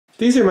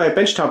These are my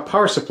benchtop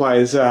power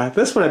supplies.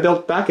 This one I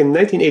built back in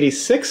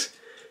 1986.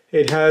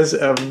 It has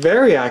a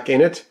variac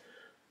in it,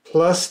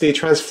 plus the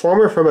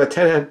transformer from a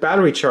 10-amp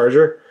battery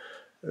charger.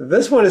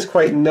 This one is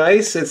quite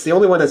nice. It's the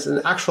only one that's an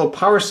actual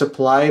power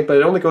supply, but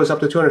it only goes up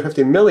to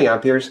 250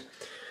 milliamperes.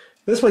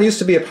 This one used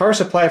to be a power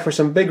supply for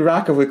some big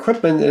rack of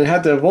equipment, and it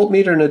had the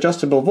voltmeter and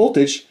adjustable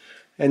voltage,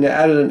 and it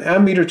added an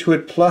ammeter to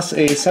it plus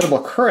a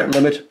settable current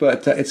limit,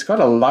 but it's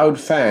got a loud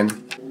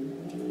fan.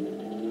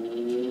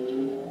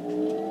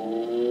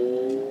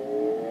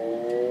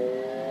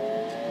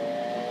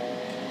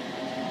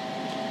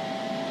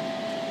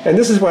 And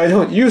this is why I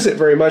don't use it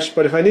very much,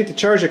 but if I need to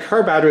charge a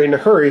car battery in a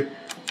hurry,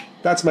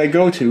 that's my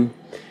go-to.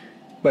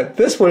 But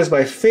this one is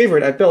my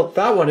favorite. I built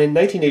that one in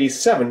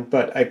 1987,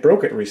 but I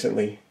broke it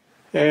recently.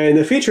 And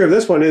the feature of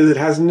this one is it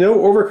has no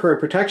overcurrent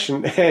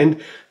protection, and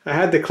I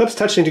had the clips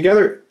touching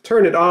together,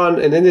 turned it on,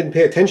 and then didn't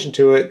pay attention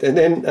to it, and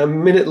then a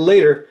minute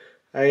later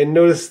I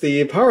noticed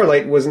the power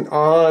light wasn't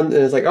on, and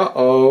it's like,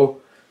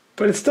 uh-oh.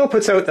 But it still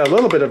puts out a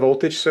little bit of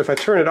voltage, so if I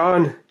turn it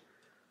on,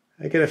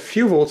 I get a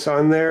few volts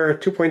on there,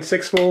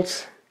 2.6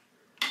 volts.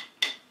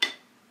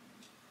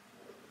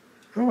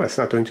 Oh, it's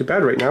not doing too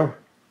bad right now.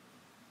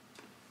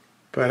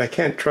 But I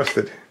can't trust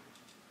it.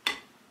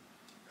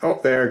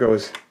 Oh, there it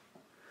goes.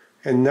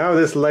 And now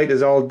this light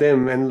is all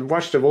dim, and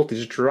watch the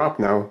voltage drop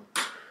now.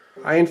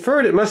 I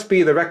inferred it must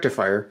be the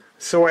rectifier.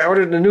 So I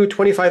ordered a new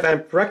 25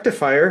 amp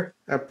rectifier,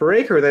 a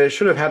breaker that it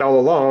should have had all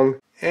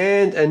along,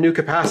 and a new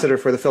capacitor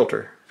for the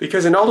filter.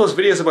 Because in all those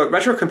videos about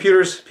retro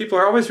computers, people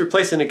are always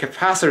replacing the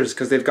capacitors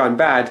because they've gone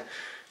bad.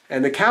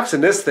 And the caps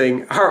in this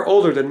thing are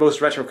older than most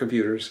retro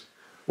computers.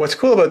 What's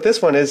cool about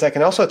this one is I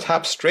can also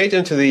tap straight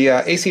into the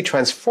AC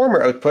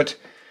transformer output,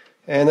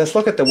 and let's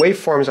look at the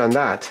waveforms on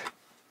that.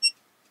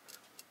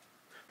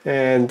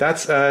 And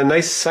that's a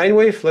nice sine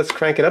wave. Let's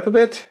crank it up a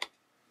bit.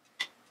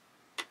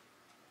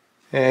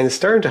 And it's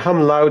starting to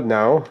hum loud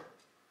now.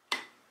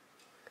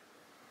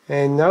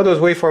 And now those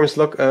waveforms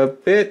look a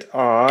bit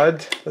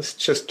odd. Let's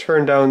just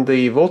turn down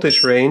the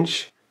voltage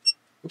range.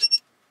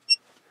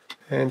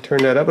 And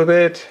turn that up a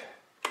bit.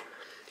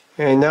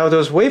 And now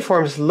those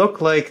waveforms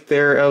look like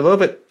they're a little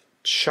bit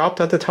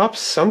chopped at the top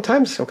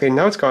sometimes. Okay,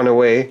 now it's gone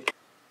away.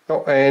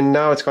 Oh, and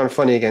now it's gone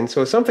funny again.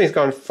 So something's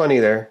gone funny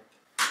there.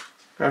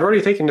 I've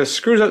already taken the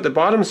screws out the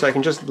bottom, so I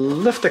can just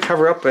lift the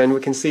cover up and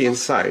we can see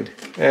inside.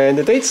 And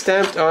the date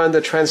stamped on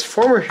the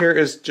transformer here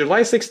is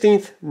July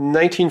 16th,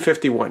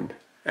 1951.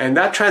 And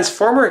that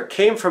transformer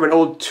came from an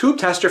old tube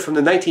tester from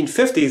the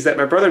 1950s that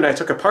my brother and I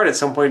took apart at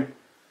some point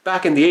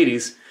back in the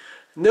 80s.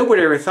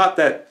 Nobody ever thought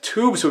that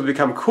tubes would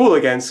become cool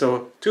again,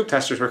 so tube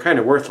testers were kind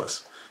of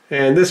worthless.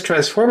 And this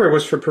transformer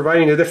was for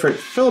providing a different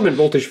filament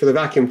voltage for the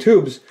vacuum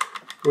tubes,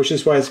 which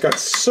is why it's got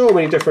so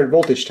many different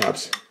voltage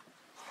taps.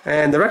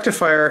 And the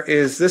rectifier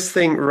is this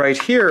thing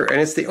right here, and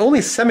it's the only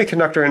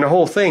semiconductor in the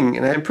whole thing,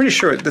 and I'm pretty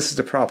sure this is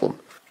the problem.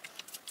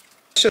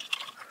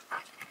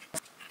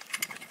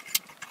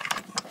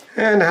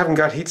 And I haven't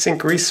got heatsink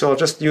grease, so I'll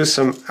just use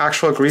some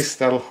actual grease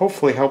that'll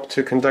hopefully help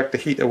to conduct the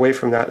heat away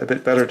from that a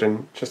bit better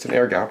than just an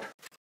air gap.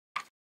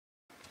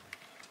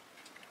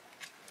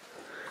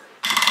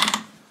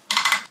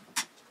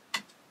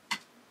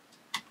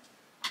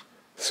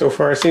 So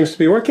far it seems to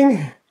be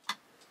working.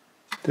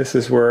 This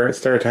is where it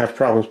started to have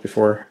problems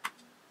before.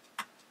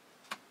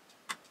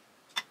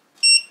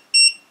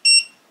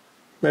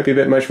 Might be a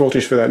bit much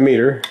voltage for that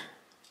meter.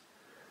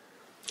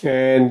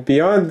 And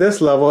beyond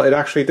this level, it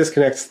actually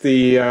disconnects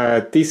the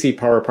DC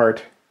power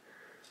part.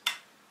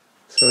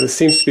 So this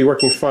seems to be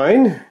working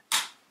fine.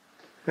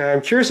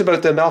 I'm curious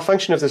about the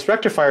malfunction of this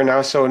rectifier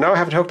now, so now I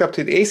have it hooked up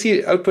to the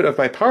AC output of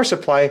my power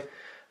supply,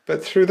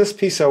 but through this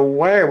piece of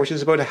wire, which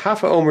is about a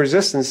half ohm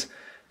resistance,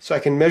 so I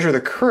can measure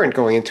the current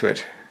going into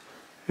it.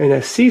 And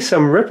I see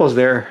some ripples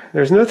there.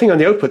 There's nothing on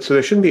the output, so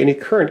there shouldn't be any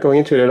current going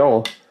into it at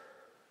all.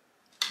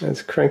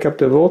 Let's crank up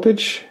the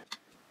voltage.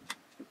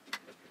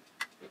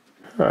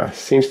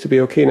 Seems to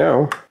be okay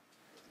now.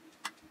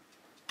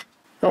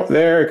 Oh,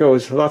 there it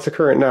goes. Lots of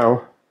current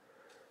now.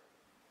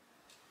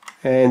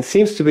 And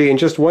seems to be in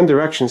just one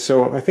direction,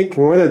 so I think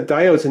one of the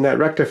diodes in that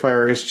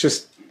rectifier is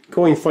just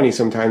going funny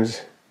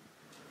sometimes.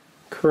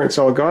 Current's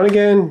all gone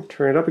again.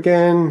 Turn it up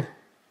again.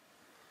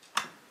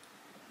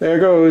 There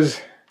it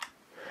goes.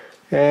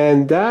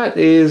 And that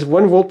is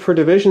 1 volt per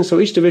division, so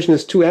each division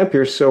is 2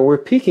 amperes, so we're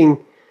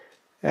peaking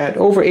at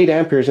over 8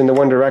 amperes in the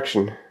one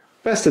direction.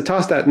 Best to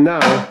toss that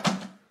now,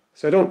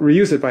 so I don't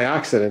reuse it by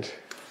accident.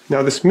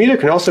 Now this meter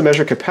can also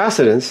measure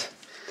capacitance,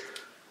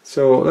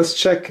 so let's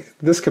check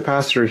this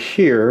capacitor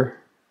here.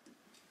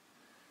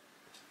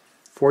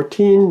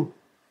 14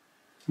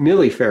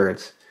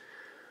 millifarads.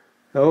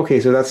 Okay,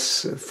 so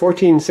that's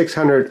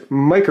 14,600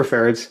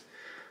 microfarads.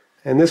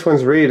 And this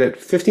one's rated at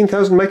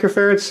 15,000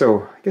 microfarads,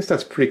 so I guess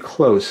that's pretty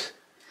close.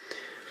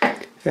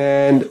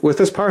 And with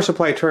this power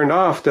supply turned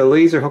off, the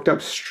leads are hooked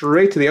up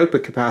straight to the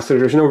output capacitor.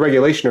 There's no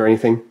regulation or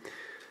anything.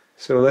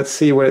 So let's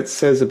see what it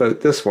says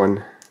about this one.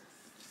 I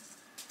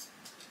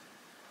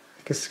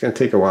guess it's going to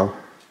take a while.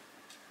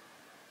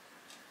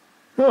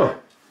 Oh,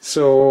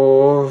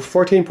 so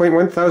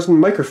 14.1 thousand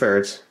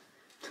microfarads.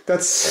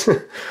 That's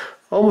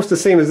almost the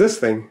same as this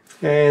thing.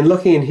 And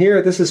looking in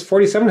here, this is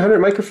 4700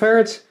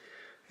 microfarads.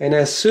 And I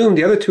assume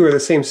the other two are the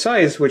same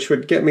size, which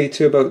would get me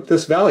to about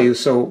this value,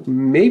 so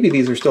maybe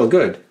these are still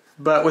good.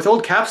 But with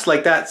old caps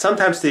like that,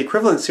 sometimes the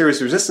equivalent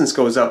series resistance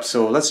goes up,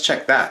 so let's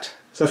check that.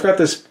 So I've got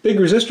this big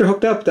resistor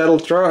hooked up that'll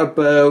draw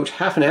about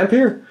 0.5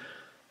 ampere.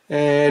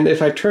 And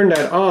if I turn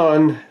that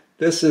on,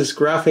 this is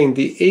graphing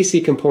the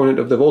AC component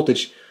of the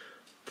voltage,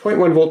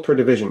 0.1 volt per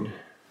division.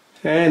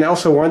 And I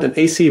also want an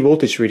AC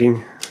voltage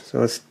reading. So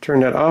let's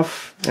turn that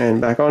off and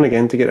back on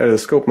again to get out of the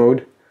scope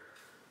mode.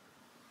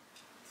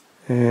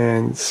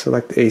 And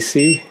select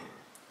AC.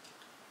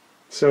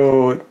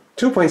 So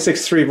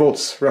 2.63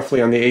 volts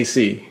roughly on the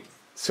AC.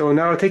 So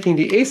now taking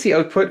the AC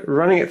output,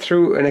 running it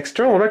through an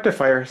external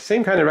rectifier,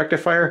 same kind of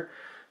rectifier,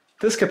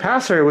 this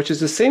capacitor, which is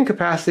the same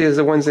capacity as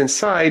the ones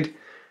inside,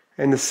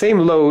 and the same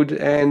load,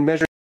 and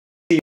measuring.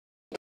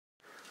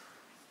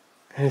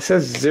 And it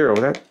says 0.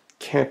 That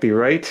can't be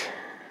right.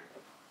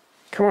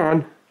 Come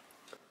on.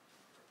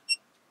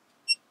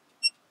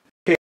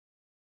 Okay.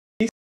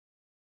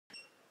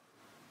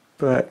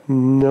 But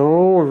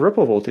no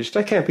ripple voltage.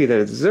 That can't be that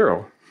it's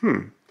 0.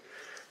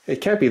 It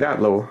can't be that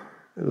low.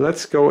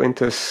 Let's go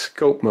into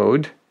scope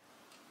mode.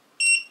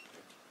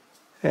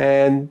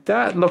 And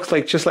that looks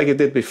like just like it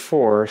did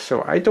before,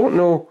 so I don't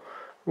know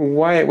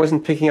why it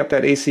wasn't picking up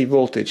that AC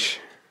voltage.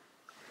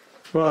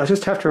 Well, I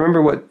just have to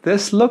remember what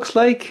this looks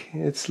like.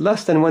 It's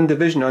less than 1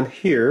 division on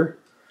here.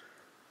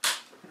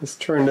 Let's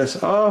turn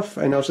this off,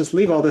 and I'll just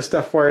leave all this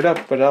stuff wired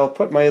up, but I'll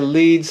put my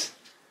leads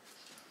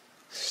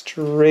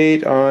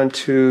straight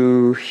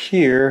onto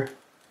here,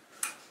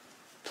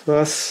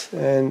 plus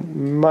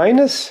and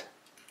minus,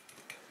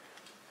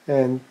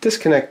 and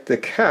disconnect the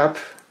cap,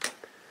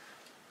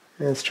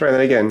 and let's try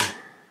that again.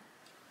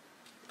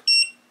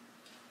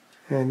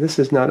 And this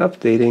is not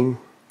updating.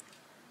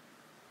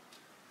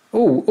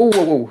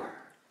 Oh.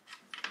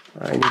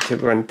 I need to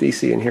run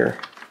DC in here.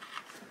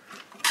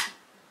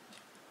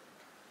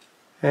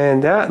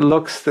 And that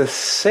looks the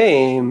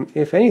same,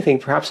 if anything,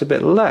 perhaps a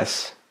bit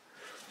less.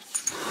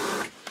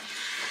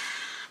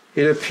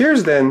 It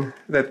appears then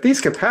that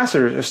these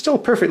capacitors are still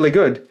perfectly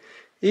good,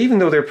 even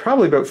though they're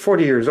probably about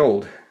 40 years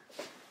old.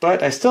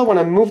 But I still want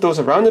to move those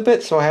around a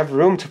bit so I have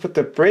room to put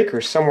the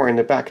breaker somewhere in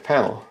the back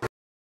panel.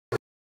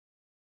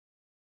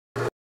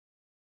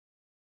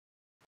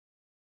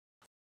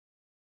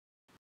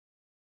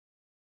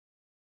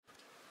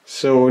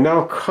 So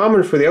now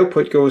common for the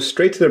output goes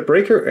straight to the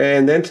breaker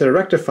and then to the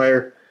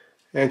rectifier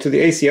and to the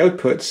AC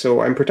output,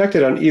 so I'm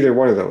protected on either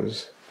one of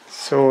those.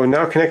 So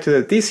now connect to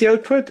the DC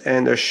output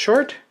and a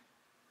short.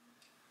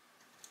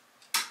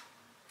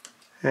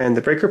 And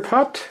the breaker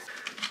popped.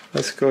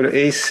 Let's go to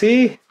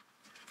AC.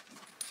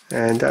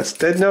 And that's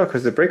dead now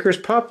because the breaker's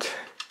popped.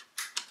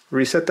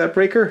 Reset that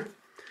breaker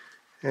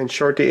and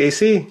short the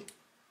AC.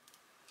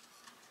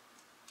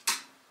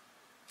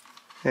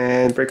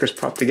 And breaker's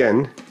popped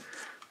again.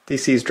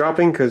 DC is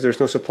dropping because there's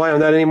no supply on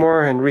that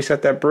anymore, and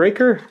reset that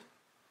breaker.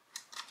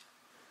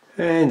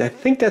 And I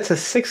think that's a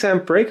 6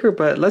 amp breaker,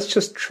 but let's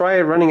just try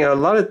running a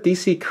lot of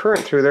DC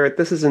current through there.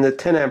 This is in the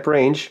 10 amp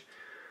range.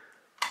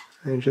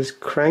 And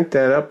just crank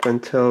that up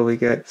until we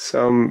get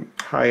some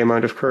high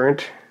amount of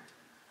current.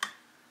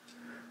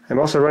 I'm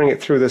also running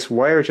it through this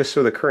wire just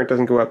so the current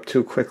doesn't go up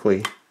too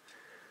quickly.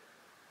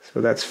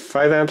 So that's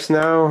 5 amps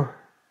now,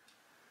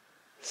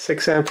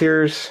 6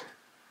 amperes,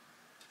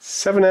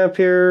 7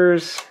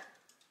 amperes.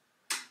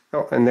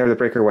 Oh, and there the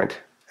breaker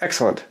went.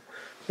 Excellent.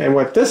 And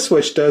what this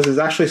switch does is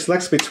actually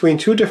selects between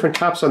 2 different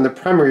taps on the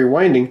primary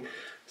winding,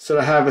 so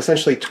to have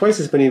essentially twice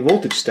as many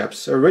voltage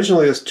steps.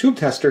 Originally this tube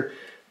tester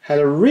had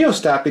a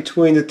rheostat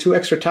between the 2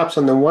 extra taps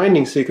on the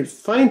winding so you could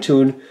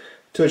fine-tune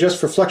to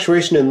adjust for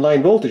fluctuation in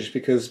line voltage,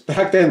 because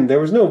back then there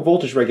was no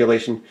voltage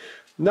regulation,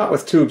 not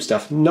with tube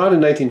stuff, not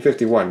in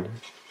 1951.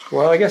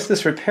 Well, I guess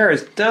this repair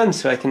is done,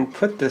 so I can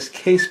put this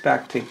case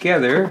back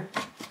together.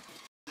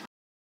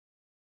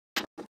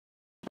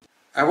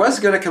 I was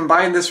going to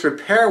combine this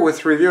repair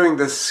with reviewing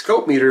the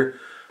scope meter,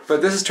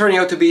 but this is turning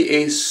out to be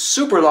a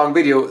super long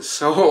video,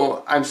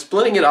 so I'm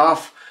splitting it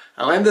off.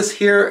 I'll end this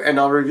here and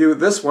I'll review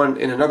this one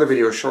in another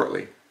video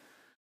shortly.